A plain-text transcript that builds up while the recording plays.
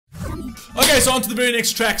Okay, so on to the very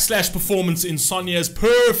next track / performance in Sonia's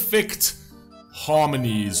perfect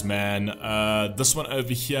harmonies, man. This one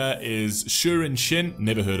over here is Xueran Chen.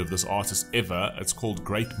 Never heard of this artist ever. It's called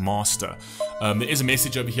Great Master. There is a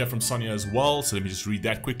message over here from Sonia as well, so let me just read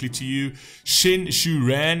that quickly to you. Chen Xue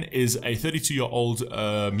Ran is a 32-year-old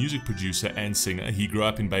music producer and singer. He grew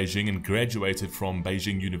up in Beijing and graduated from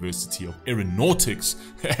Beijing University of Aeronautics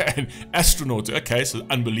and Astronautics. Okay, so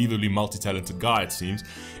unbelievably multi-talented guy, it seems.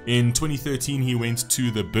 In 2013, he went to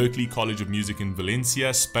the Berklee College of Music in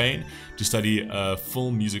Valencia, Spain, to study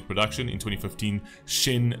film music production. In 2015,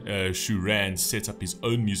 Chen Xue Ran set up his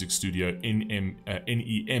own music studio,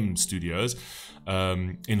 NEM Studios,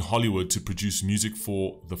 in Hollywood to produce music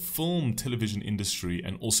for the film television industry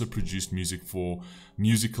and also produced music for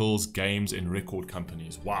musicals, games, and record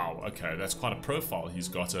companies. Wow, okay, that's quite a profile he's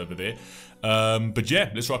got over there. But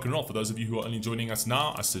yeah, let's rock and roll. For those of you who are only joining us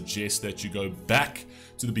now, I suggest that you go back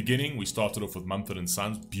to the beginning. We started off with Mumford &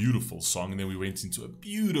 Sons, beautiful song, and then we went into a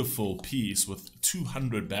beautiful piece with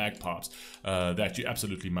 200 bagpipes that you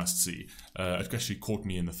absolutely must see. It actually caught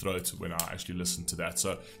me in the throat when I actually listened to that,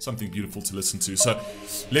 so something beautiful to listen to. So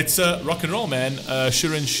let's rock and roll, man.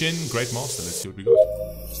 Xueran Chen, Great Master. Let's see what we got.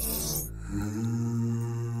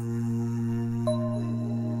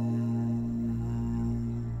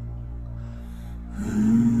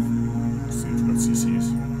 CCs.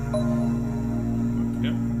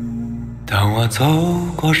 当我走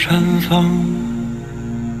过山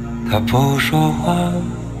峰，他不说话；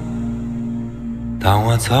当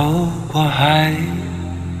我走过海，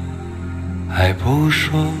还不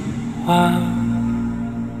说话。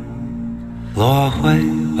落灰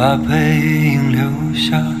把背影留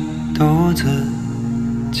下，独自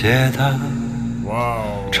解答。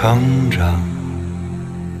成长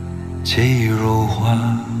即如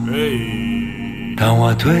花。当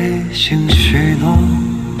我对星许诺，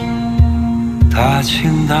他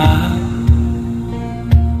倾答。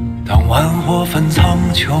当万火焚苍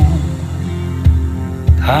穹，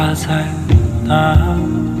他在哪？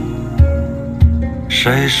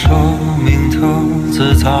谁说明头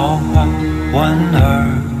自造化，莞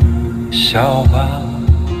尔笑吧，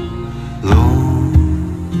路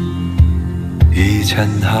已欠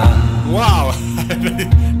他。Wow!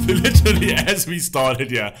 Literally, as we started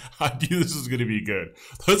here, I knew this was going to be good.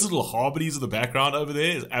 Those little harmonies in the background over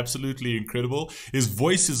there is absolutely incredible. His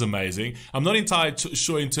voice is amazing. I'm not entirely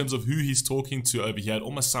sure in terms of who he's talking to over here. It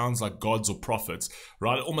almost sounds like gods or prophets,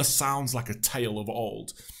 right? It almost sounds like a tale of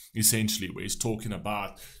old, essentially, where he's talking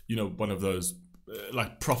about, you know, one of those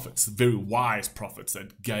like prophets, very wise prophets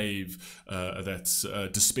that gave,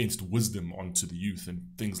 dispensed wisdom onto the youth and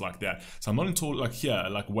things like that. So I'm not into like here,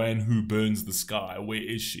 like when who burns the sky, where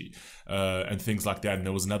is she, and things like that. And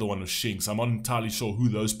there was another one of Xing. So I'm not entirely sure who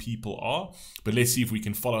those people are, but let's see if we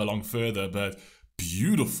can follow along further. But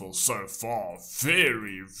beautiful so far,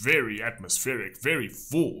 very, very atmospheric, very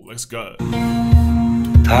full. Let's go.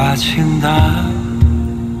 他倾答，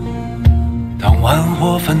当万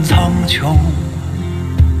火焚苍穹。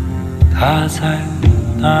他在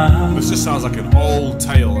哪？ This just sounds like an old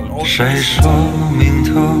tale. An old 谁说明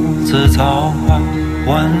头自造化，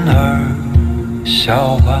莞尔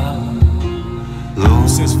笑吧，路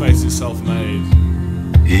His face is self-made.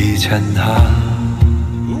 已欠他。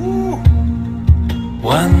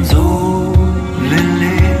万族林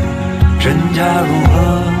立，真假如何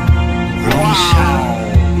容下？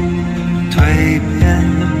蜕变，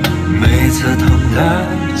每次疼的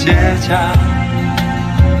结痂。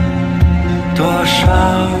 多少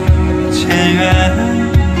前缘，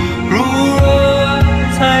如若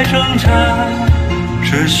再挣扎，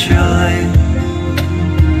只需泪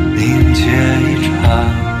凝结一刹。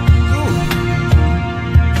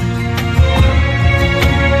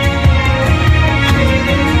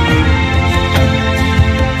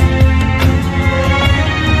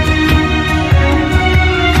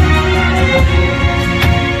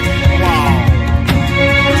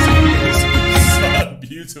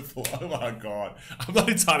 Beautiful. Oh my god. I'm not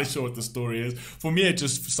entirely sure what the story is. For me, it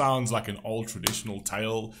just sounds like an old traditional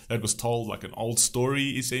tale that was told, like an old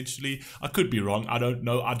story, essentially. I could be wrong. I don't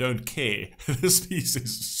know. I don't care. This piece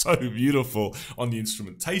is so beautiful on the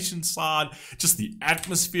instrumentation side, just the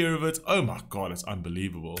atmosphere of it. Oh my god, it's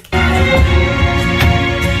unbelievable.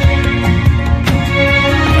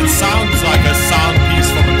 It sounds like a sound piece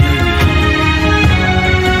from a movie.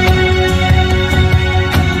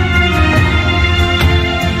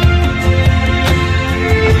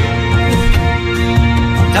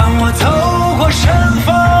 当我走过山峰，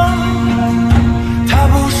他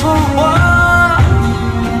不说话；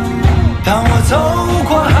当我走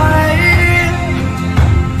过海，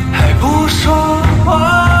还不说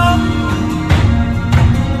话。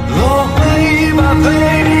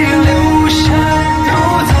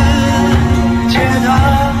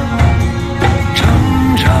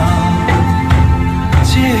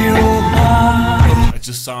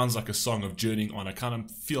like a song of journeying on. I kind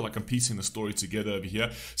of feel like I'm piecing the story together over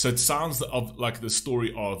here. So it sounds like the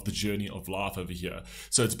story of the journey of life over here.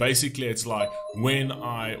 So it's basically, it's like when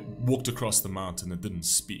I walked across the mountain and didn't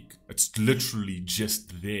speak. It's literally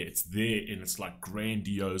just there. It's there in its like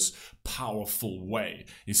grandiose, powerful way,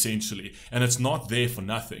 essentially. And it's not there for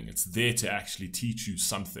nothing. It's there to actually teach you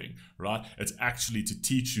something, right? It's actually to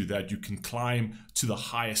teach you that you can climb to the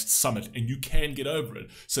highest summit and you can get over it.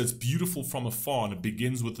 So it's beautiful from afar, and it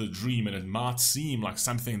begins with a dream, and it might seem like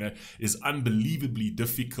something that is unbelievably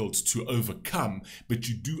difficult to overcome, but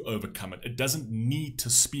you do overcome it. It doesn't need to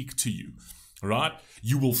speak to you. Right?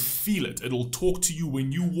 You will feel it. It'll talk to you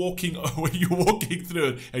when you're walking through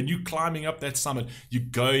it and you climbing up that summit. You're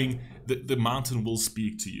going, the mountain will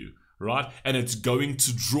speak to you, right? And it's going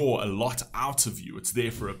to draw a lot out of you. It's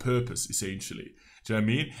there for a purpose, essentially. Do you know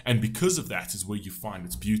what I mean? And because of that is where you find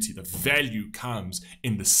its beauty. The value comes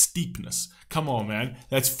in the steepness. Come on, man.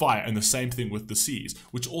 That's fire. And the same thing with the seas,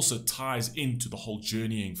 which also ties into the whole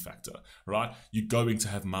journeying factor, right? You're going to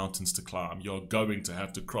have mountains to climb. You're going to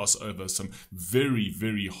have to cross over some very,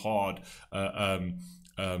 very hard,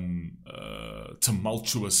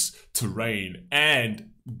 tumultuous terrain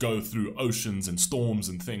and go through oceans and storms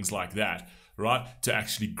and things like that. Right, to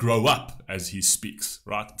actually grow up as he speaks,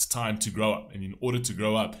 right? It's time to grow up. And in order to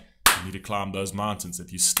grow up, you need to climb those mountains.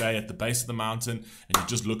 If you stay at the base of the mountain and you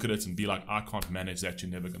just look at it and be like, I can't manage that,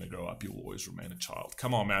 you're never going to grow up. You'll always remain a child.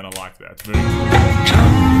 Come on, man, I like that. Very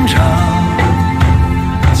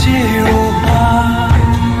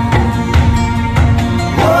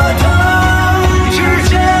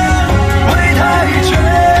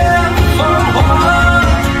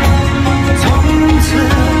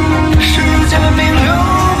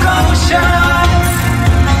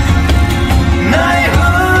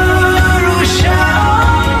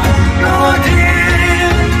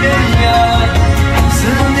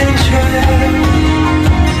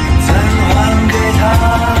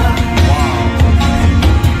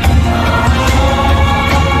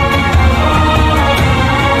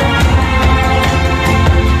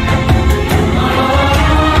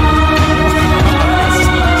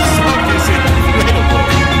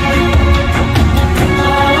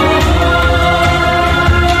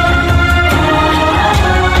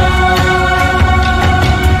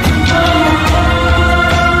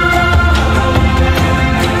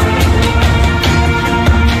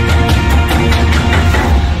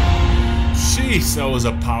That was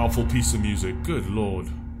a powerful piece of music. Good Lord.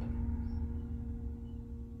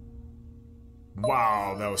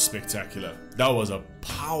 Wow, that was spectacular. That was a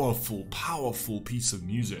powerful, powerful piece of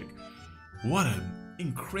music. What an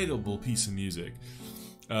incredible piece of music.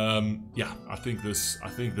 Yeah, I think this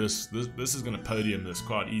is gonna podium this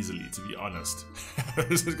quite easily, to be honest.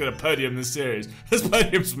 This is gonna podium this series. This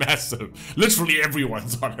podium's massive. Literally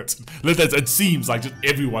everyone's on it. It seems like just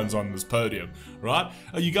everyone's on this podium, right?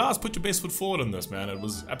 You guys put your best foot forward on this, man. It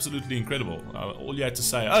was absolutely incredible. All you had to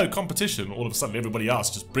say, oh, competition. All of a sudden, everybody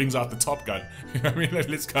else just brings out the Top Gun. You know what I mean?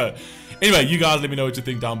 Let's go. Anyway, you guys let me know what you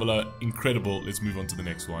think down below. Incredible. Let's move on to the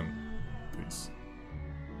next one. Peace.